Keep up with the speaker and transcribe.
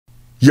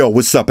Yo,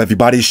 what's up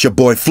everybody? It's your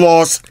boy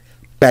Floss,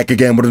 back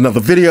again with another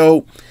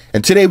video.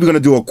 And today we're going to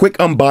do a quick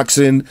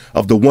unboxing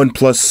of the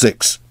OnePlus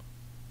 6.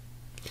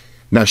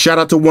 Now shout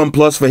out to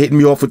OnePlus for hitting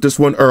me off with this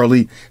one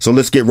early, so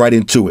let's get right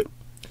into it.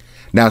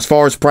 Now as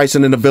far as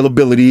pricing and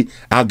availability,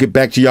 I'll get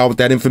back to y'all with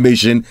that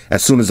information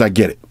as soon as I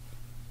get it.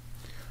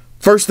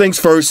 First things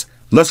first,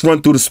 let's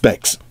run through the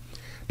specs.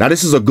 Now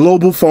this is a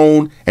global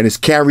phone and it's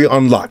carrier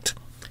unlocked.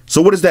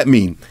 So what does that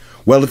mean?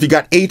 Well, if you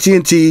got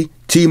AT&T,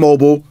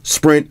 T-Mobile,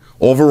 Sprint,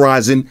 or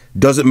Verizon,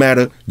 doesn't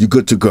matter, you're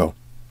good to go.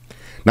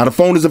 Now the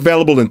phone is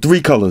available in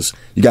 3 colors.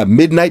 You got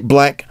midnight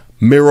black,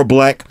 mirror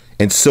black,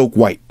 and silk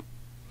white.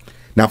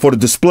 Now for the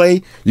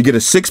display, you get a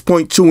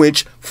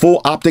 6.2-inch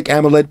full optic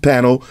AMOLED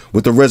panel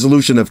with a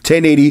resolution of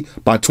 1080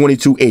 by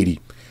 2280.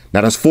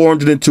 Now that's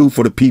 402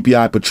 for the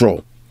PPI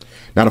Patrol.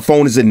 Now the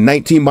phone is in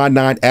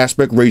 19:9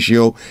 aspect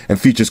ratio and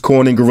features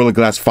Corning Gorilla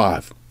Glass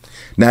 5.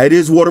 Now it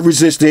is water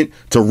resistant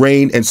to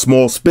rain and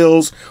small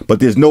spills, but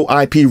there's no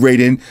IP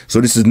rating, so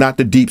this is not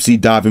the deep sea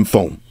diving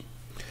phone.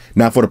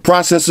 Now for the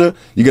processor,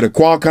 you get a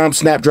Qualcomm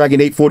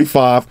Snapdragon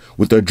 845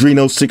 with the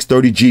Adreno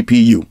 630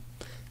 GPU.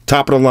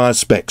 Top of the line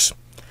specs.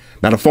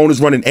 Now the phone is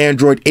running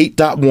Android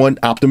 8.1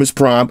 Optimus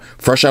Prime,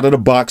 fresh out of the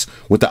box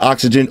with the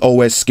Oxygen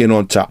OS skin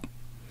on top.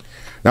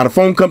 Now the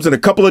phone comes in a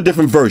couple of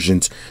different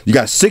versions. You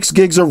got 6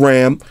 gigs of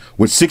RAM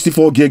with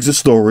 64 gigs of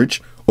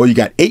storage, or you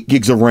got 8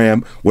 gigs of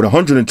RAM with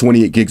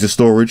 128 gigs of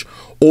storage,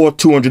 or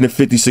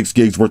 256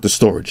 gigs worth of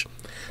storage.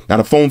 Now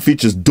the phone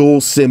features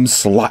dual SIM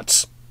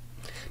slots.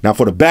 Now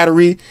for the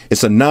battery,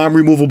 it's a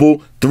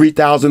non-removable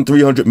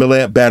 3,300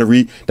 milliamp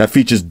battery that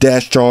features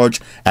dash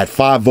charge at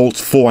 5 volts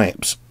 4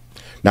 amps.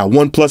 Now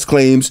OnePlus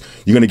claims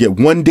you're going to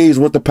get 1 day's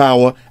worth of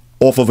power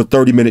off of a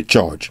 30-minute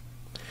charge.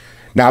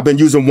 Now I've been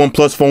using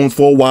OnePlus phones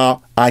for a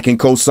while. I can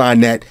co-sign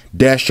that.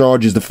 Dash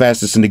charge is the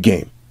fastest in the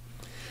game.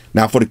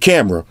 Now for the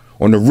camera,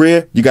 on the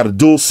rear, you got a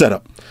dual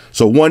setup.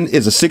 So one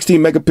is a 16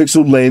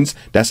 megapixel lens,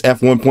 that's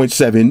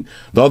f1.7.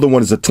 The other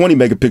one is a 20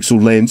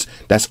 megapixel lens,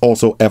 that's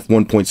also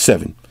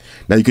f1.7.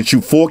 Now you can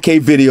shoot 4K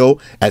video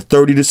at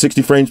 30 to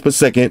 60 frames per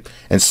second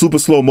and super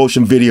slow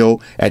motion video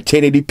at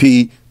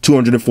 1080p,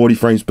 240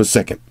 frames per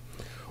second.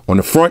 On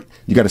the front,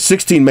 you got a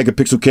 16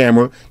 megapixel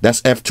camera,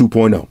 that's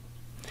f2.0.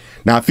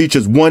 Now it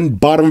features one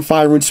bottom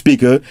firing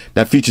speaker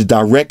that features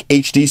direct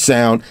HD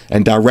sound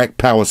and direct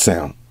power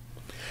sound.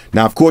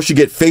 Now, of course, you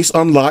get Face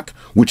Unlock,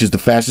 which is the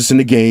fastest in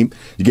the game.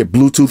 You get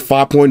Bluetooth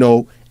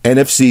 5.0,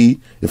 NFC,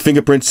 your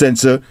fingerprint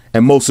sensor,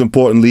 and most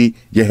importantly,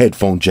 your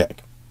headphone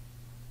jack.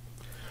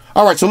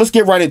 All right, so let's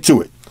get right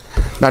into it.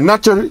 Now,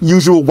 not your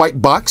usual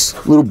white box,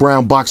 little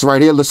brown box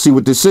right here. Let's see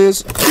what this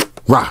is.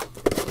 Rah.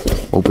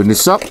 Open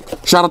this up.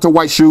 Shout out to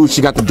White Shoes.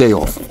 She got the day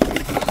off.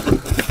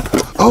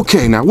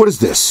 Okay, now what is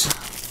this?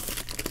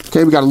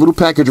 Okay, we got a little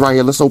package right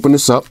here. Let's open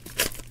this up.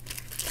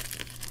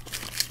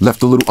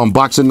 Left a little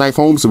unboxing knife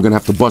home, so we're going to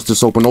have to bust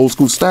this open old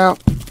school style.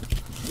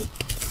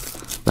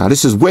 Now,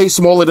 this is way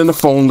smaller than the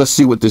phone. Let's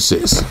see what this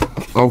is.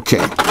 Okay.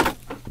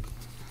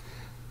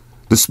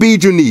 The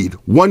speed you need,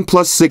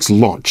 OnePlus 6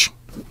 launch.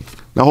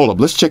 Now, hold up.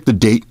 Let's check the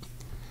date.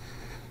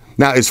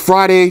 Now, it's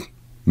Friday,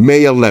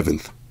 May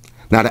 11th.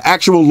 Now, the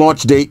actual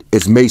launch date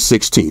is May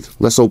 16th.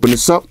 Let's open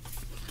this up.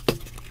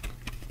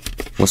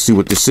 Let's see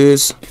what this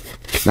is.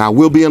 Now,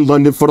 we'll be in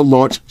London for the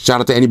launch.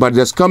 Shout out to anybody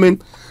that's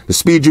coming. The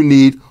speed you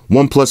need,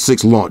 OnePlus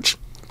 6 launch.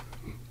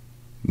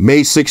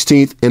 May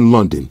 16th in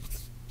London.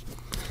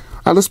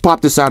 All right, let's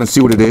pop this out and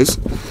see what it is.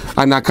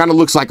 Now, it kind of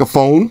looks like a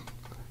phone.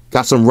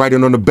 Got some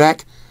writing on the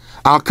back.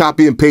 I'll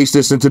copy and paste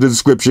this into the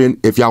description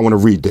if y'all want to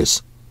read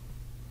this.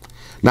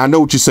 Now, I know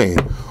what you're saying.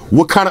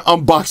 What kind of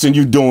unboxing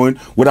you doing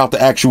without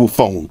the actual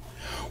phone?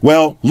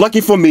 Well,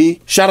 lucky for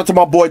me, shout out to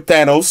my boy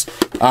Thanos.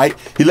 All right,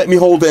 he let me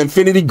hold the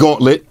Infinity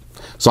Gauntlet.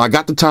 So I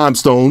got the time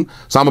stone.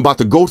 So I'm about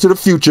to go to the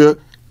future,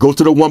 go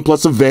to the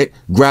OnePlus event,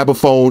 grab a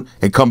phone,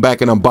 and come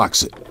back and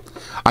unbox it.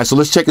 All right, so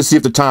let's check and see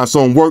if the time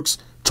stone works.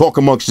 Talk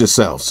amongst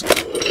yourselves.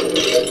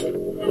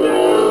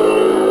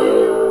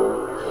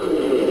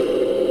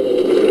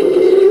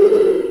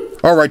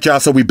 All right, y'all,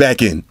 so we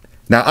back in.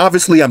 Now,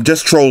 obviously, I'm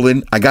just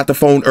trolling. I got the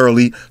phone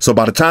early, so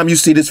by the time you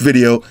see this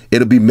video,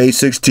 it'll be May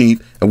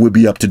 16th, and we'll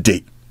be up to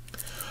date.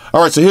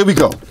 All right, so here we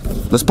go.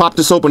 Let's pop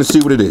this open and see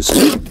what it is.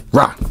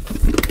 Rah.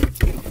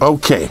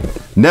 Okay,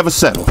 never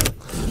settle.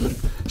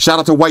 Shout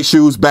out to White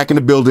Shoes back in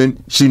the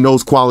building. She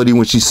knows quality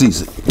when she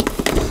sees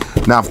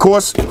it. Now, of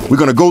course, we're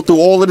going to go through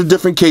all of the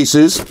different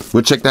cases.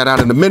 We'll check that out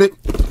in a minute.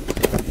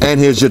 And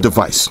here's your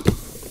device.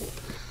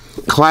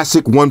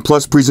 Classic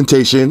OnePlus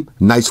presentation.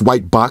 Nice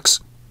white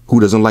box. Who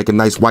doesn't like a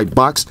nice white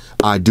box?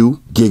 I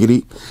do.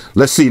 Giggity.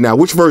 Let's see now.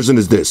 Which version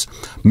is this?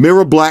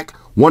 Mirror black,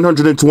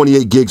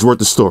 128 gigs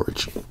worth of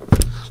storage.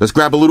 Let's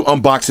grab a little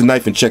unboxing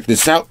knife and check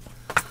this out.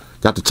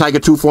 Got the tiger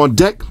tooth on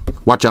deck.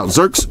 Watch out,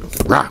 Zerks.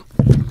 Rah.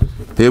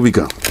 Here we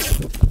go.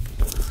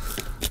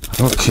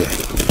 Okay.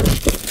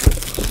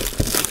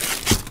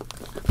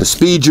 The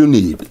speed you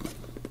need.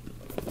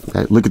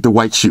 Right, look at the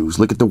white shoes.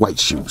 Look at the white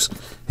shoes.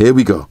 Here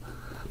we go.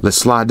 Let's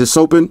slide this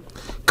open.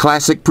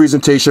 Classic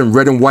presentation,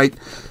 red and white.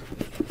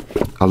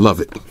 I love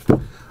it.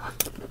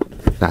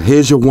 Now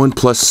here's your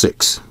OnePlus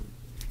 6.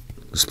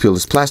 Let's peel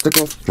this plastic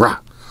off. Rah.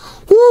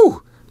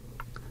 Woo!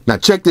 Now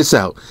check this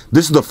out.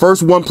 This is the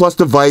first OnePlus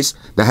device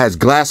that has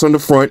glass on the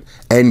front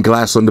and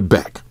glass on the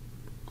back.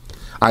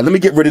 All right, let me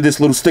get rid of this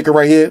little sticker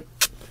right here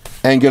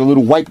and get a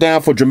little wipe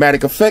down for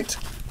dramatic effect.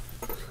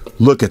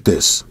 Look at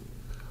this.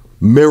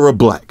 Mirror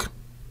black.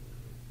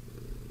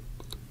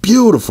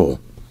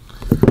 Beautiful.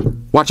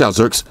 Watch out,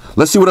 Zerks.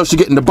 Let's see what else you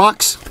get in the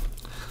box.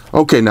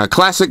 Okay, now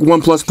classic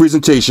OnePlus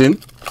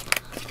presentation.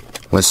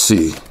 Let's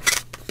see.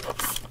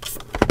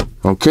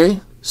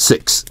 Okay,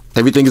 6.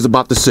 Everything is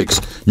about the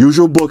 6.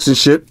 Usual books and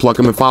shit. Pluck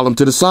them and file them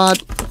to the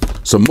side.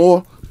 Some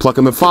more. Pluck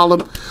them and file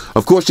them.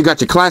 Of course, you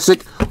got your classic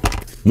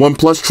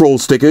OnePlus troll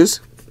stickers.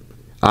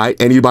 All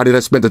right, anybody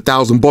that spent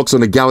 $1,000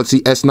 on the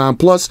Galaxy S9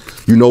 Plus,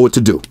 you know what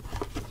to do.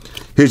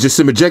 Here's your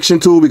SIM ejection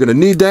tool. We're going to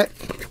need that.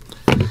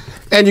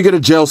 And you get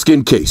a gel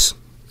skin case.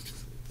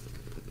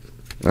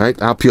 All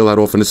right, I'll peel that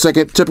off in a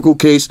second. Typical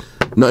case,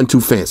 nothing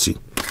too fancy.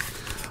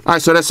 All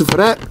right, so that's it for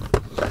that.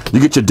 You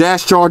get your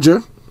dash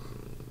charger.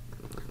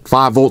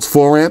 5 volts,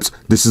 4 amps.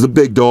 This is a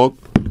big dog.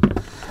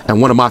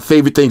 And one of my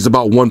favorite things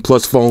about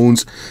OnePlus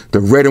phones, the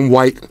red and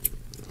white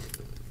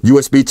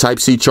USB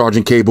Type-C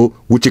charging cable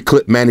with your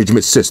clip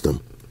management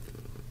system.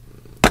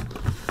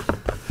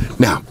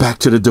 Now, back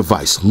to the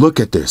device. Look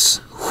at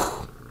this.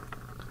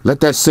 Let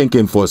that sink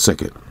in for a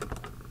second.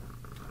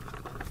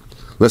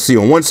 Let's see,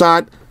 on one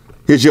side,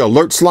 here's your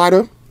alert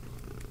slider.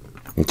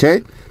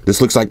 Okay, this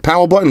looks like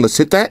power button. Let's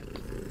hit that.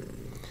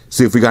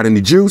 See if we got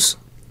any juice.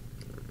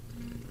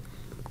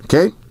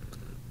 Okay,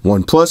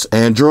 OnePlus,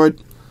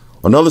 Android.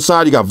 On the other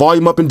side, you got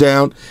volume up and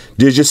down.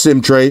 There's your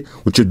SIM tray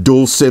with your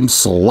dual SIM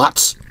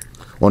slots.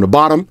 On the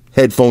bottom,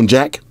 headphone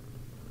jack.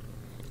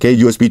 Okay,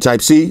 USB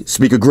Type-C,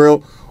 speaker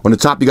grill. On the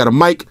top, you got a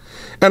mic.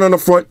 And on the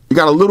front, you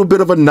got a little bit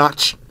of a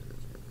notch.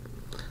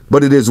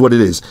 But it is what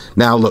it is.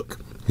 Now look,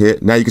 here,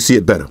 now you can see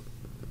it better.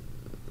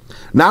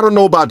 Now, I don't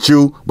know about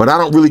you, but I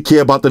don't really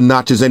care about the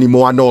notches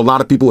anymore. I know a lot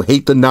of people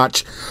hate the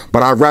notch,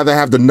 but I'd rather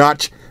have the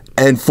notch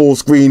and full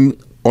screen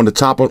on the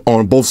top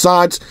on both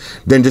sides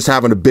than just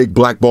having a big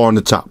black bar on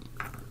the top.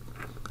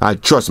 All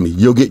right, trust me,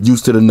 you'll get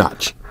used to the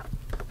notch.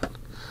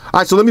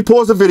 All right, so let me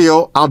pause the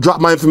video. I'll drop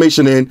my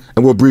information in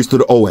and we'll breeze through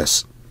the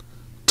OS.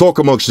 Talk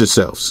amongst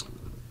yourselves.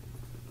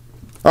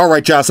 All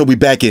right, y'all, so we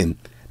back in.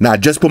 Now, I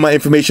just put my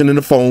information in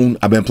the phone.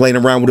 I've been playing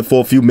around with it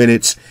for a few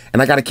minutes,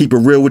 and I got to keep it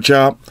real with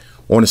y'all.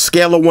 On a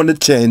scale of 1 to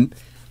 10,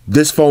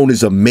 this phone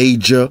is a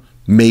major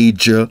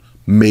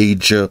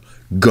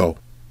go.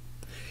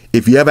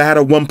 If you ever had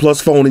a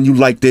OnePlus phone and you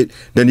liked it,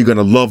 then you're going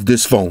to love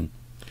this phone.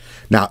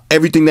 Now,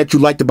 everything that you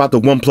liked about the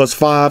OnePlus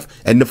 5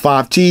 and the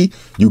 5T,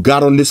 you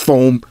got on this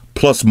phone,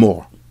 plus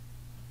more.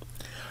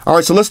 All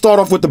right, so let's start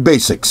off with the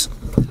basics.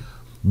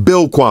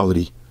 Build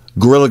quality.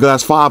 Gorilla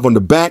Glass 5 on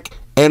the back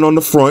and on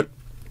the front.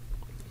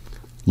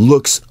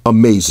 Looks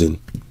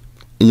amazing.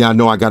 And y'all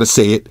know I got to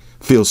say it.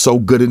 Feels so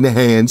good in the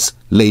hands.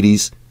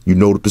 Ladies, you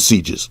know the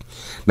procedures.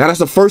 Now, that's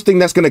the first thing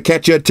that's going to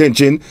catch your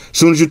attention as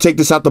soon as you take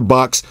this out the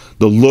box,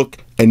 the look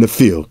and the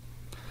feel.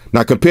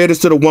 Now, compare this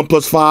to the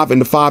OnePlus 5 and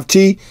the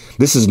 5T.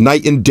 This is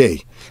night and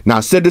day. Now,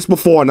 I said this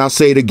before and I'll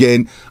say it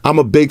again. I'm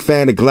a big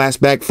fan of glass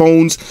back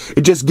phones.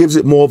 It just gives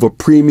it more of a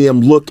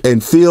premium look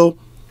and feel.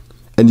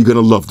 And you're going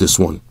to love this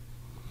one.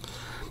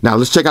 Now,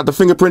 let's check out the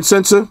fingerprint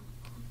sensor.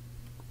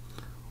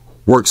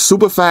 Works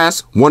super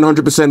fast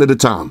 100% of the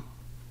time.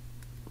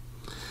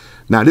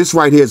 Now, this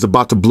right here is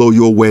about to blow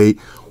you away.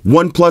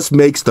 OnePlus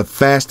makes the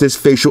fastest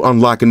facial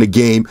unlock in the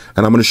game,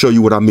 and I'm going to show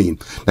you what I mean.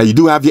 Now, you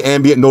do have your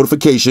ambient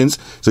notifications.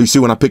 So you see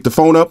when I pick the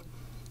phone up,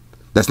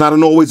 that's not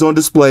an always on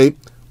display,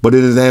 but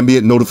it is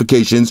ambient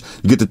notifications.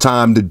 You get the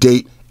time, the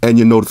date, and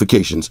your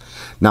notifications.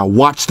 Now,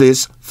 watch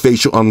this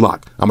facial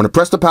unlock. I'm going to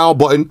press the power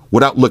button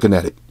without looking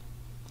at it.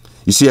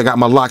 You see I got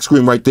my lock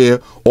screen right there,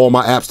 all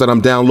my apps that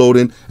I'm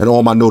downloading, and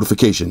all my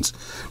notifications.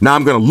 Now,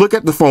 I'm going to look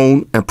at the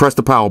phone and press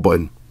the power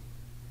button.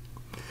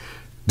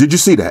 Did you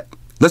see that?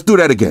 Let's do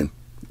that again.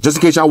 Just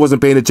in case y'all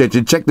wasn't paying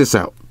attention, check this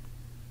out.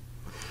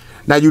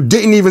 Now, you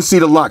didn't even see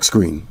the lock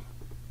screen.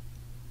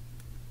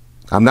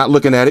 I'm not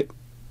looking at it.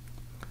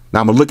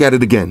 Now, I'm going to look at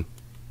it again.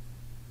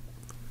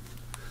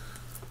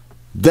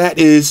 That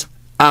is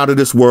out of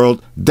this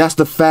world. That's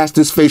the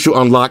fastest facial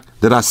unlock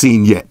that I've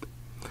seen yet.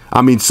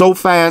 I mean, so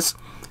fast,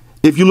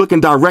 if you're looking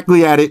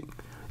directly at it,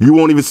 you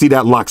won't even see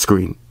that lock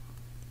screen.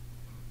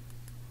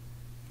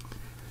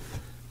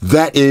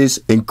 That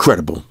is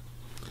incredible.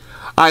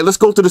 All right, let's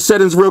go to the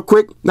settings real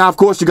quick. Now, of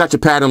course, you got your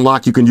pattern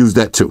lock. You can use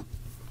that too.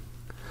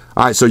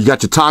 All right, so you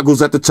got your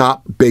toggles at the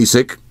top,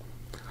 basic.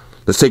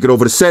 Let's take it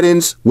over to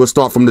settings. We'll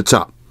start from the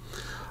top.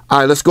 All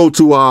right, let's go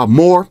to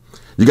more.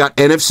 You got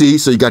NFC,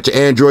 so you got your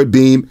Android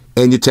Beam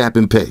and your tap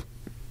and pay.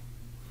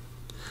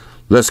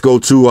 Let's go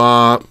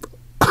to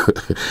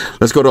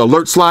let's go to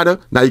alert slider.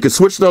 Now you can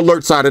switch the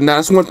alert slider. Now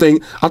that's one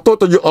thing. I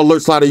thought the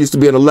alert slider used to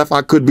be on the left.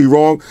 I could be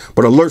wrong,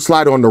 but alert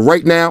slider on the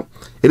right now,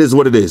 it is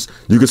what it is.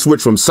 You can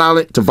switch from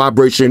silent to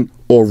vibration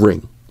or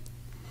ring.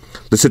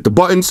 Let's hit the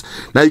buttons.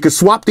 Now you can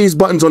swap these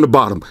buttons on the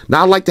bottom.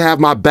 Now I like to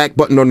have my back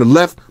button on the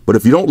left, but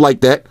if you don't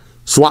like that,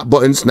 swap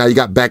buttons. Now you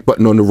got back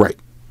button on the right.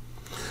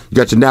 You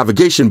got your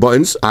navigation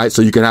buttons. All right,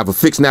 so you can have a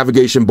fixed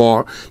navigation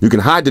bar. You can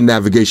hide the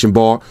navigation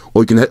bar,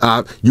 or you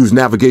can use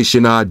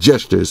navigation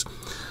gestures.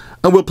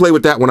 And we'll play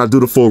with that when I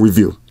do the full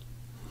review.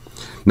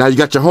 Now you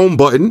got your home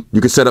button. You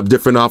can set up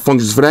different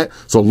functions for that.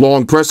 So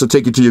long press will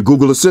take you to your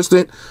Google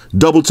Assistant.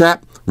 Double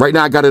tap. Right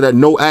now I got it at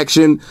no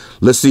action.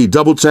 Let's see,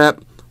 double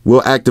tap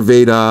will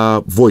activate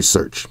voice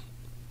search.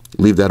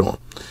 Leave that on.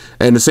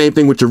 And the same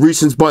thing with your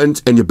recents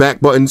buttons and your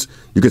back buttons.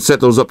 You can set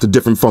those up to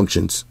different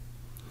functions.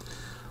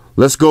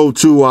 Let's go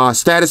to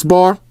status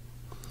bar. All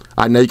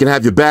right, now you can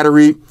have your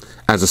battery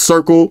as a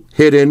circle,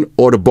 hidden,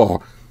 or the bar.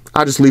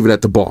 I'll just leave it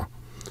at the bar.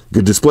 You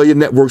can display your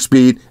network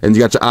speed, and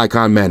you got your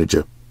icon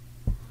manager.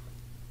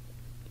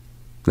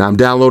 Now I'm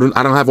downloading.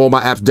 I don't have all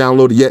my apps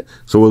downloaded yet,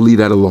 so we'll leave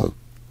that alone.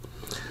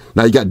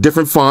 Now you got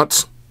different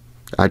fonts.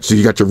 Actually,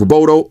 you got your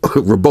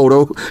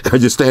Roboto,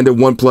 and your standard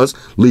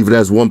OnePlus. Leave it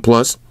as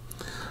OnePlus.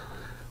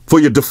 For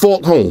your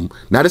default home,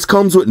 now this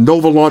comes with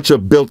Nova Launcher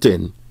built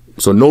in.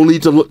 So no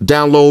need to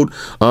download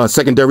a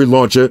secondary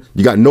launcher.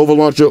 You got Nova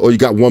Launcher or you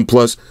got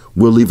OnePlus.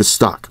 We'll leave it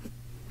stock.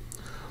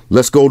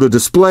 Let's go to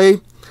display.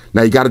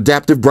 Now you got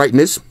adaptive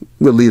brightness.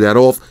 We'll leave that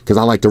off because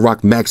I like to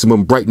rock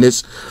maximum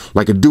brightness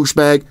like a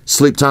douchebag.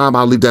 Sleep time,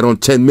 I'll leave that on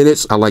 10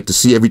 minutes. I like to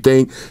see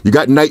everything. You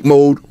got night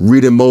mode,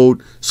 reading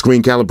mode,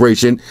 screen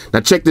calibration. Now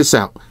check this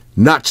out.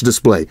 Notch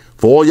display.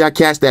 For all y'all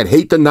cats that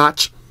hate the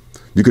notch,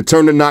 you can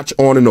turn the notch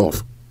on and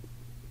off.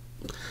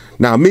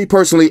 Now me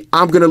personally,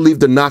 I'm going to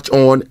leave the notch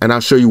on, and I'll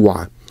show you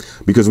why.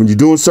 Because when you're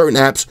doing certain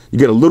apps, you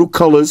get a little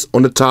colors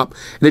on the top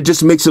and it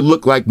just makes it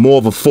look like more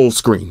of a full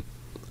screen.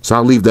 So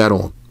I'll leave that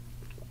on.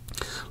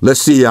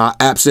 Let's see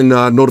apps and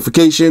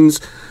notifications.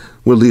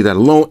 We'll leave that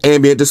alone.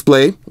 Ambient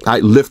display. I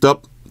lift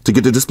up to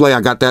get the display.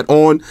 I got that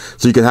on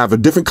so you can have a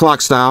different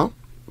clock style.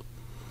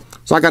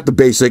 So I got the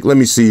basic. Let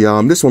me see.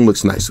 This one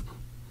looks nice.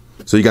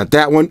 So you got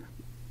that one.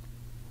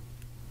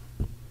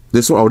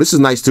 This one. Oh, this is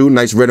nice too.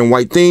 Nice red and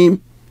white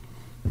theme.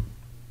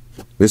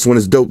 This one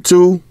is dope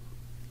too.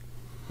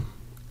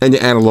 And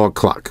your analog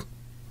clock.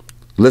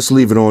 Let's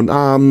leave it on.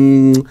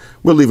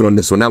 We'll leave it on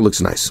this one. That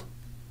looks nice.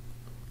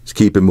 Let's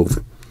keep it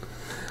moving.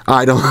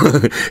 All right,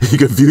 you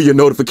can view your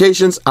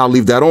notifications. I'll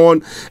leave that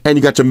on. And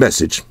you got your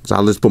message. So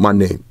I'll just put my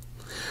name.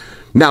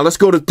 Now, let's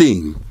go to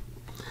theme.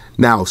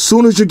 Now, as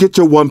soon as you get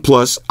your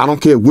OnePlus, I don't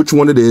care which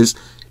one it is,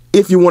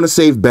 if you want to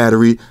save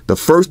battery, the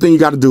first thing you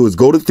got to do is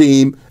go to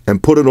theme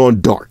and put it on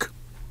dark.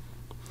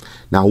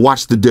 Now,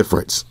 watch the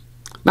difference.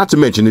 Not to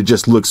mention, it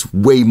just looks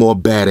way more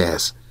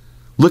badass.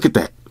 Look at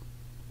that.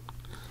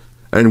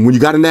 And when you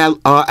got an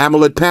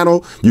AMOLED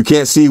panel, you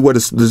can't see where the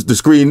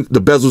screen,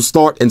 the bezels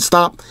start and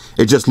stop.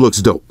 It just looks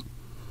dope.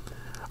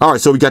 All right,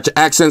 so we got your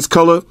accents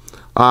color.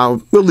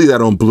 We'll leave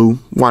that on blue.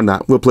 Why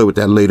not? We'll play with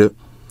that later.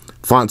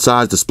 Font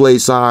size, display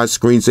size,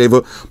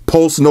 screensaver,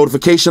 pulse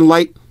notification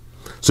light.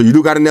 So you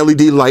do got an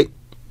LED light,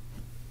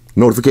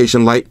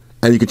 notification light,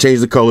 and you can change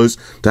the colors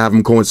to have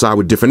them coincide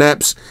with different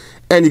apps.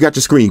 And you got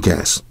your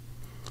screencast.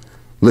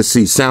 Let's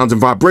see, sounds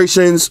and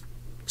vibrations.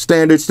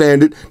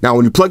 Standard. Now,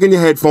 when you plug in your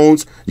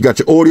headphones, you got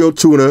your audio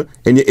tuner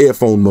and your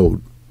earphone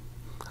mode.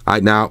 All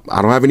right, now,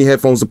 I don't have any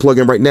headphones to plug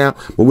in right now,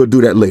 but we'll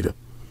do that later.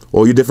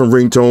 All your different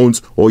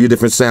ringtones, all your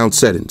different sound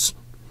settings.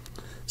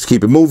 Let's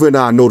keep it moving.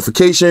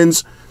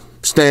 Notifications,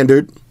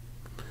 standard.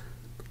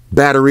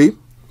 Battery.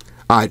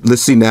 All right,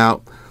 let's see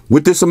now.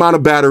 With this amount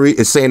of battery,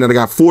 it's saying that I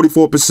got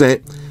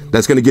 44%.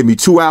 That's going to give me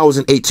 2 hours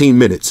and 18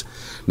 minutes.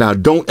 Now,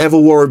 don't ever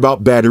worry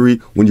about battery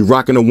when you're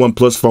rocking a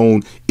OnePlus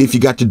phone if you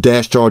got your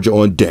dash charger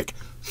on deck.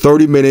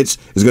 30 minutes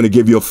is going to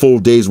give you a full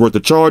day's worth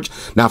of charge.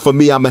 Now, for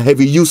me, I'm a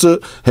heavy user.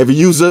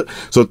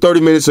 So 30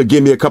 minutes will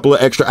give me a couple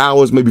of extra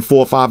hours, maybe 4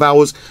 or 5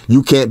 hours.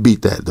 You can't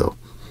beat that, though.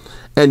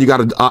 And you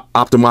got an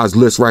optimized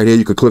list right here.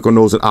 You can click on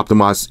those and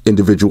optimize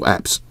individual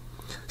apps.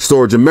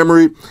 Storage and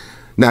memory.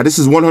 Now, this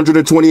is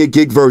 128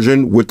 gig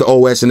version with the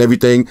OS and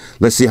everything.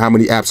 Let's see how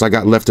many apps I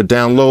got left to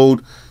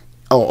download.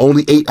 Oh,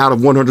 only 8 out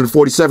of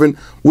 147.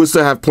 We'll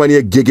still have plenty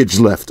of gigage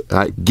left. All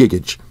right,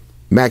 gigage.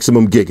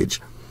 Maximum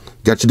gigage.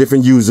 Got your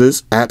different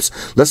users,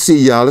 apps. Let's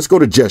see, let's go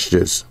to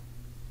gestures.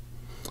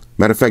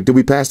 Matter of fact, did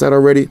we pass that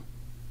already?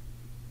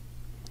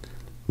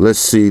 Let's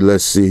see.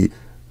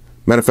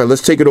 Matter of fact,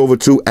 let's take it over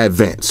to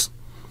advanced.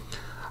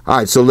 All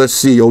right, so let's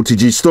see,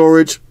 OTG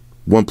storage,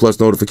 OnePlus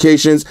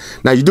notifications.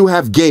 Now, you do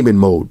have gaming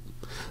mode.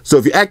 So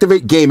if you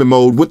activate gaming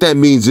mode, what that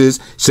means is,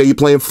 say you're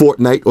playing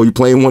Fortnite or you're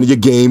playing one of your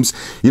games,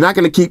 you're not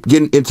going to keep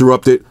getting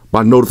interrupted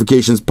by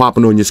notifications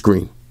popping on your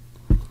screen.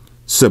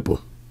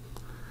 Simple.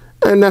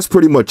 And that's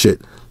pretty much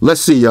it.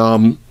 Let's see,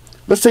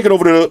 let's take it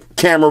over to the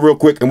camera real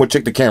quick and we'll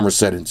check the camera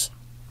settings.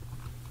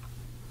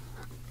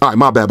 All right,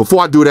 my bad.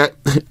 Before I do that,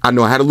 I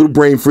know I had a little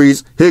brain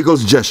freeze. Here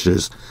goes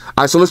gestures.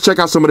 All right, so let's check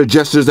out some of the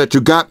gestures that you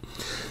got.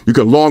 You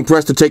can long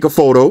press to take a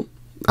photo. All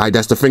right,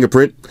 that's the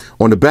fingerprint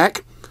on the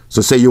back.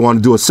 So say you want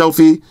to do a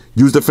selfie,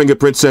 use the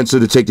fingerprint sensor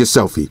to take your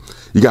selfie.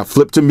 You got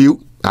flip to mute.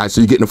 All right, so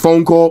you're getting a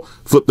phone call,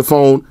 flip the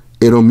phone,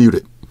 it'll mute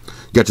it.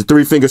 You got your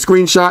 3-finger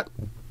screenshot,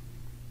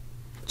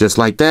 just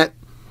like that.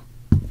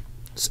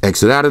 Let's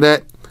exit out of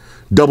that.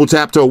 Double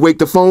tap to awake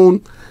the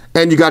phone,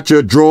 And you got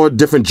your draw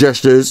different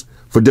gestures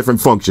for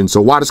different functions.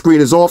 So while the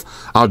screen is off,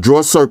 I'll draw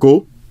a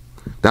circle.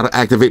 That'll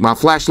activate my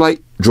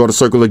flashlight. Draw the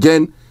circle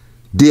again.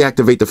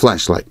 Deactivate the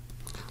flashlight.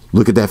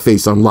 Look at that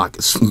face unlock.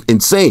 It's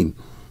insane.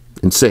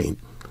 Insane.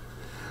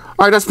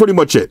 All right, that's pretty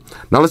much it.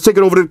 Now let's take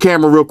it over to the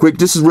camera real quick.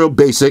 This is real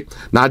basic.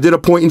 Now I did a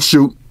point and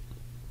shoot.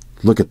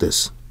 Look at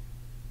this.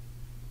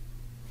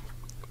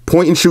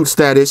 Point and shoot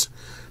status.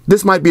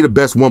 This might be the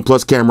best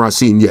OnePlus camera I've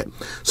seen yet.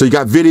 So you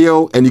got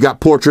video and you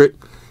got portrait.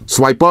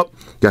 Swipe up.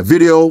 You got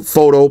video,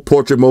 photo,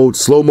 portrait mode,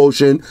 slow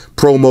motion,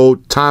 pro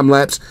mode, time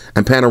lapse,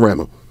 and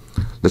panorama.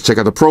 Let's check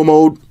out the pro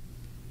mode.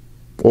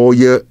 All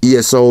your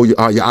ESO, your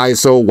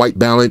ISO, white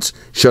balance,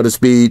 shutter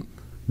speed.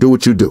 Do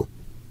what you do.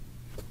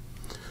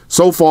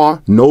 So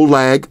far, no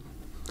lag.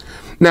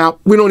 Now,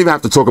 we don't even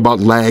have to talk about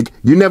lag.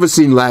 You've never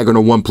seen lag on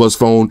a OnePlus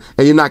phone,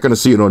 and you're not going to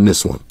see it on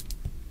this one.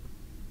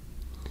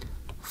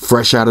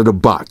 Fresh out of the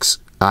box.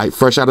 All right,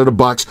 fresh out of the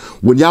box.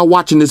 When y'all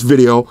watching this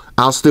video,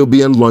 I'll still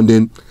be in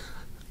London.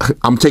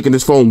 I'm taking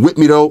this phone with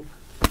me, though.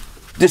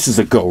 This is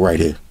a go right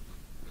here.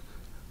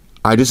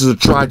 All right, this is a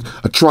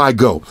try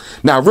go.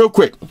 Now, real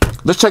quick,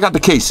 let's check out the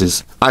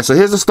cases. All right, so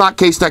here's the stock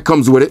case that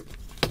comes with it.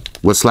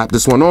 We'll slap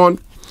this one on.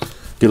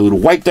 Get a little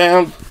wipe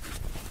down.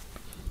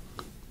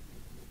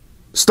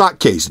 Stock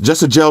case,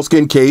 just a gel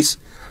skin case.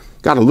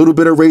 Got a little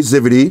bit of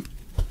razivity.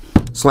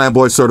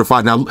 Slamboy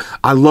certified. Now,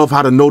 I love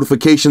how the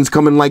notifications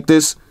come in like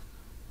this.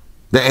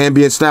 The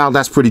ambient style,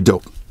 that's pretty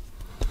dope.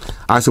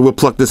 All right, so we'll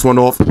pluck this one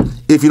off.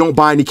 If you don't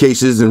buy any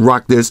cases and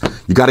rock this,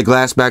 you got a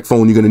glass back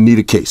phone, you're going to need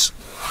a case.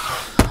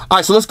 All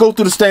right, so let's go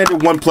through the standard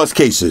OnePlus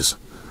cases.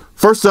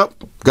 First up,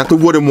 got the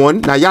wooden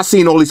one. Now, y'all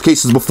seen all these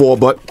cases before,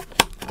 but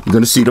you're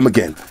going to see them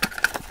again.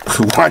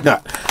 Why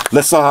not?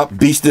 Let's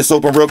beast this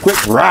open real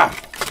quick. Rah!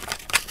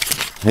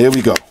 Here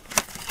we go.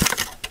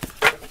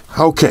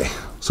 Okay,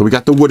 so we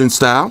got the wooden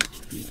style.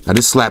 Now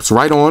this slaps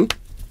right on. A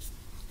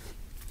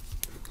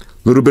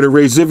little bit of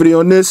razivity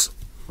on this.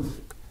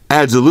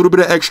 Adds a little bit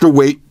of extra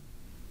weight.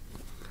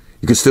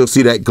 You can still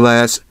see that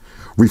glass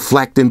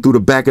reflecting through the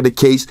back of the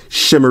case.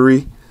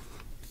 Shimmery.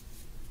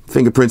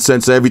 Fingerprint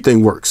sensor,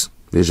 everything works.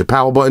 There's your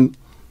power button.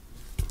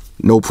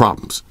 No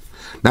problems.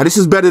 Now this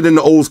is better than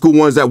the old school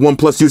ones that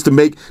OnePlus used to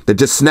make that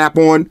just snap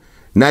on.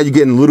 Now you're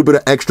getting a little bit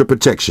of extra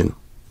protection.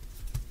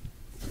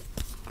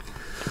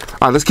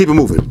 All right, let's keep it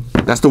moving.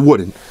 That's the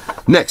wooden.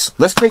 Next,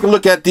 let's take a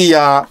look at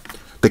the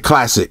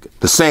classic,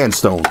 the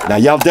sandstone. Now,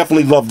 y'all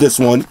definitely love this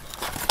one.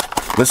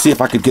 Let's see if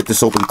I could get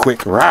this open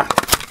quick. Rah.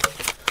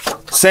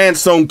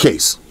 Sandstone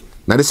case.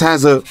 Now, this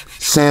has a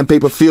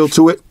sandpaper feel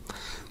to it.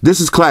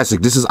 This is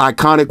classic. This is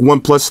iconic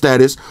OnePlus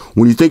status.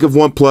 When you think of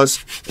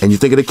OnePlus and you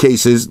think of the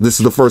cases, this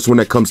is the first one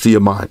that comes to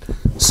your mind.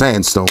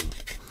 Sandstone.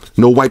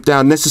 No wipe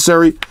down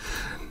necessary.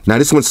 Now,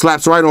 this one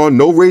slaps right on.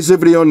 No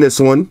razivity on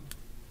this one.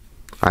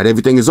 All right,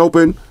 everything is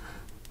open.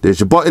 There's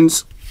your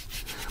buttons,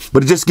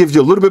 but it just gives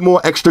you a little bit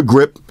more extra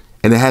grip,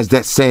 and it has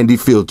that sandy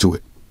feel to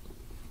it.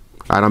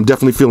 All right, I'm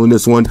definitely feeling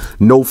this one.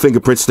 No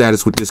fingerprint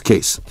status with this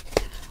case.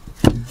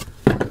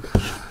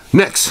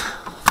 Next.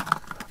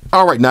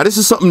 All right, now this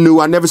is something new.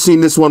 I've never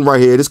seen this one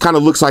right here. This kind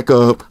of looks like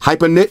a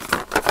hyper knit.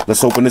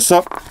 Let's open this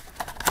up.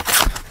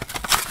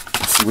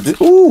 Let's see what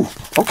this, ooh,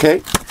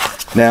 okay.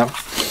 Now,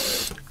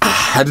 I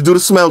had to do the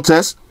smell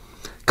test.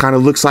 Kind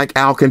of looks like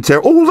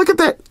Alcantara. Oh, look at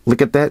that.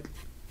 Look at that.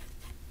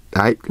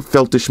 All right,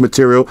 feltish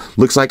material.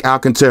 Looks like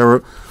Alcantara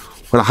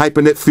with a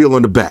hyper knit feel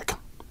on the back.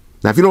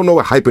 Now, if you don't know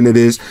what hyper knit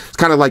is, it's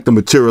kind of like the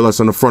material that's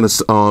on the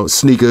front of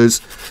sneakers.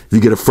 If you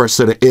get a fresh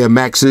set of Air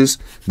Maxes,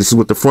 this is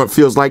what the front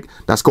feels like.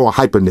 That's called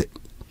hyper knit.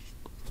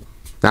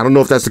 Now, I don't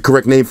know if that's the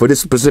correct name for this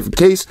specific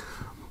case,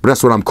 but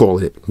that's what I'm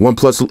calling it.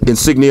 OnePlus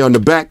insignia on the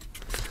back.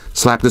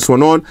 Slap this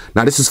one on.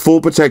 Now, this is full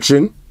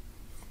protection.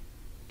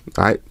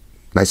 All right,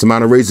 nice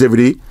amount of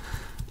razivity.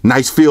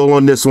 Nice feel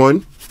on this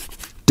one.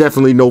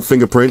 Definitely no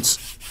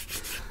fingerprints.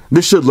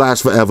 This should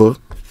last forever.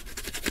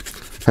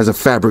 Has a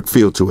fabric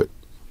feel to it.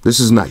 This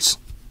is nice.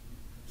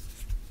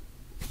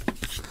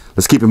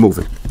 Let's keep it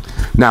moving.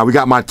 Now, we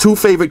got my two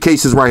favorite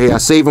cases right here. I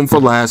saved them for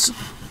last.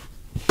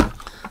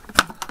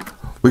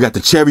 We got the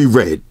cherry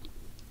red.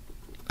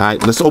 All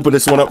right, let's open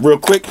this one up real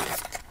quick.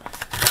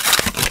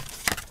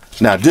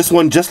 Now, this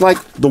one, just like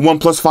the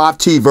OnePlus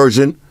 5T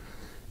version,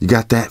 you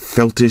got that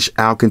feltish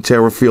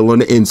Alcantara feel on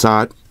the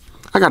inside.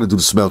 I got to do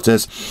the smell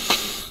test.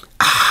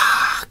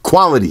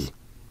 Quality.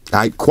 All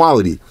right,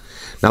 quality.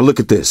 Now look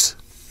at this.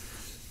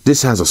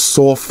 This has a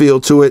soft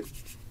feel to it.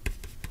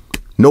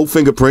 No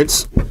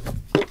fingerprints.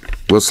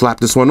 We'll slap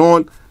this one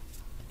on.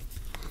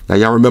 Now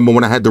y'all remember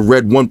when I had the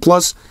red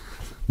OnePlus?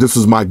 This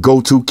was my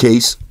go-to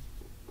case.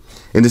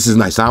 And this is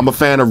nice. I'm a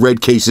fan of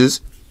red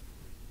cases.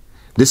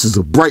 This is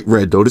a bright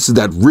red though. This is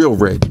that real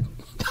red.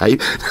 Right?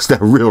 That's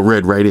that real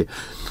red right here.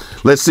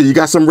 Let's see. You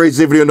got some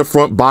razivity on the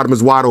front. Bottom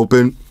is wide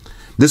open.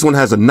 This one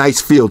has a nice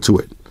feel to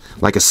it.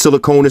 Like a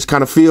silicone-ish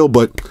kind of feel,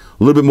 but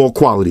a little bit more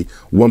quality.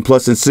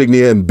 OnePlus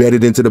insignia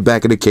embedded into the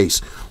back of the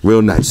case.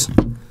 Real nice.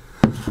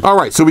 All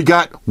right, so we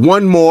got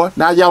one more.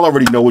 Now y'all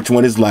already know which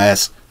one is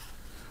last.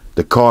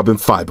 The carbon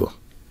fiber.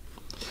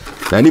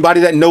 Now,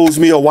 anybody that knows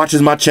me or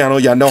watches my channel,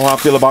 y'all know how I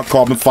feel about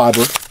carbon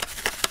fiber.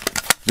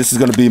 This is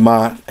gonna be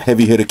my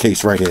heavy hitter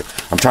case right here.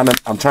 I'm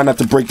trying not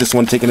to break this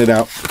one, taking it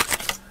out.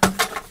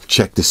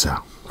 Check this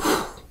out.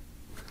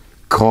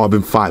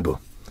 Carbon fiber,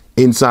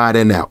 inside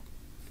and out.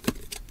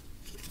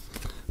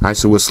 All right,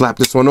 so we'll slap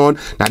this one on.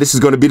 Now this is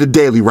gonna be the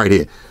daily right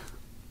here.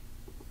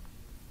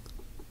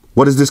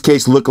 What does this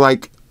case look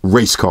like?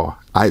 Race car.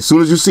 All right, as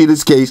soon as you see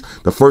this case,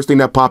 the first thing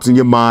that pops in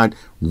your mind,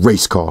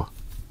 race car.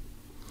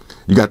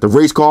 You got the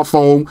race car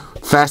phone,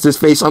 fastest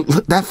face.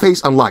 That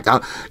face unlocked.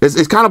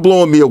 It's kind of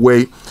blowing me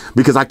away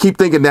because I keep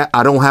thinking that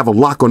I don't have a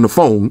lock on the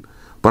phone,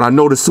 but I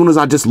know as soon as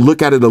I just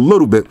look at it a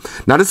little bit.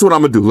 Now this is what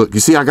I'm gonna do. Look, you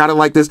see I got it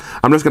like this.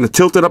 I'm just gonna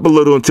tilt it up a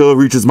little until it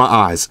reaches my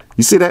eyes.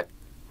 You see that?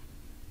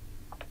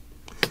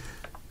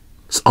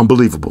 It's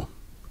unbelievable.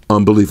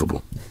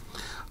 Unbelievable.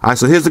 All right,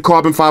 so here's the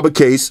carbon fiber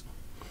case.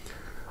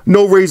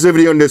 No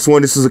razivity on this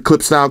one. This is a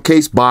clip style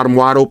case, bottom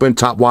wide open,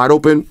 top wide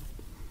open.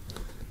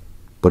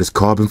 But it's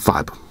carbon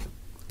fiber.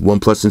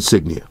 OnePlus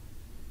insignia.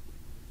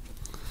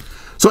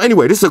 So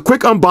anyway, this is a quick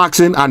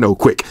unboxing. I know,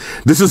 quick.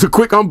 This is a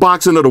quick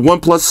unboxing of the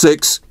OnePlus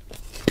 6.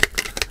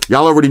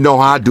 Y'all already know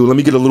how I do. Let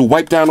me get a little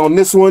wipe down on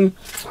this one.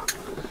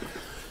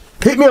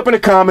 Hit me up in the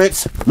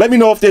comments. Let me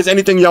know if there's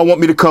anything y'all want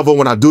me to cover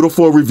when I do the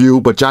full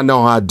review, but y'all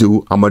know how I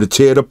do. I'm going to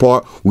tear it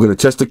apart. We're going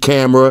to test the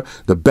camera,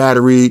 the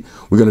battery.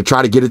 We're going to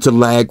try to get it to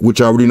lag,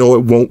 which I already know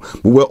it won't.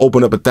 But we'll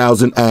open up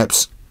 1,000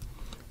 apps,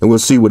 and we'll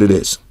see what it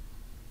is.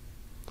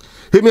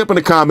 Hit me up in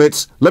the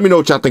comments. Let me know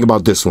what y'all think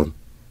about this one.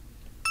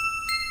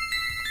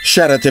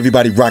 Shout out to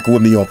everybody rocking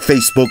with me on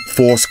Facebook,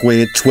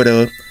 Foursquare,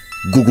 Twitter,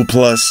 Google+.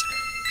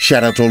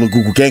 Shout out to all the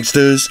Google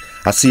gangsters.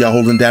 I see y'all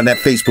holding down that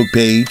Facebook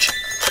page.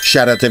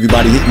 Shout out to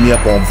everybody hitting me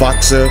up on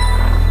Voxer.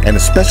 And a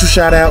special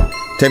shout out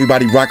to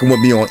everybody rocking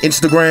with me on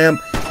Instagram.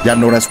 Y'all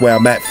know that's where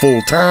I'm at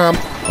full time,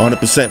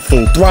 100%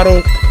 full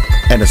throttle.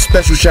 And a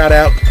special shout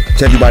out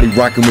to everybody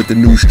rocking with the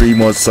new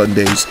stream on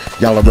Sundays.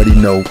 Y'all already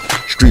know,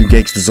 Stream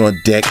Gangsters on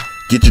deck.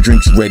 Get your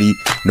drinks ready.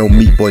 No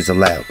meat boys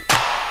allowed.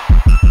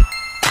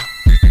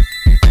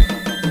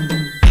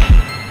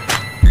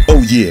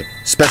 Oh yeah,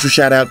 special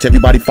shout out to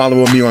everybody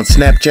following me on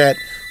Snapchat,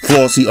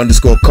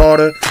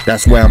 Flossy_Carter.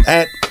 That's where I'm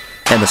at.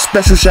 And a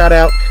special shout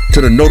out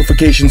to the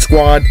notification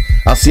squad.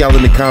 I'll see y'all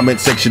in the comment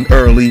section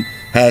early.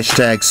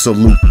 Hashtag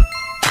salute.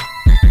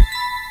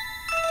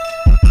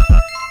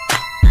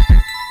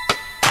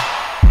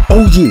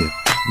 Oh yeah,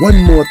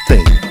 one more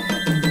thing.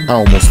 I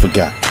almost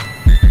forgot.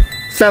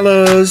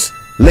 Fellas,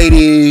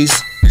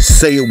 ladies,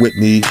 say it with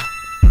me.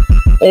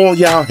 All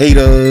y'all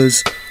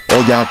haters,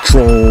 all y'all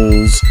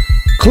trolls,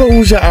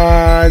 close your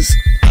eyes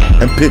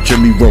and picture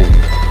me rolling.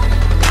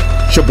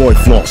 It's your boy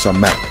Floss,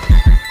 I'm out.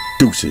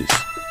 Deuces.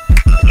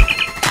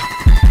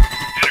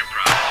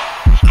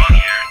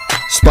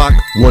 Spock,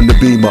 won the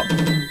beam up.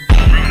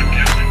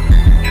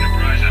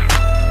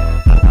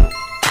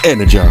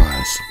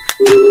 Energize.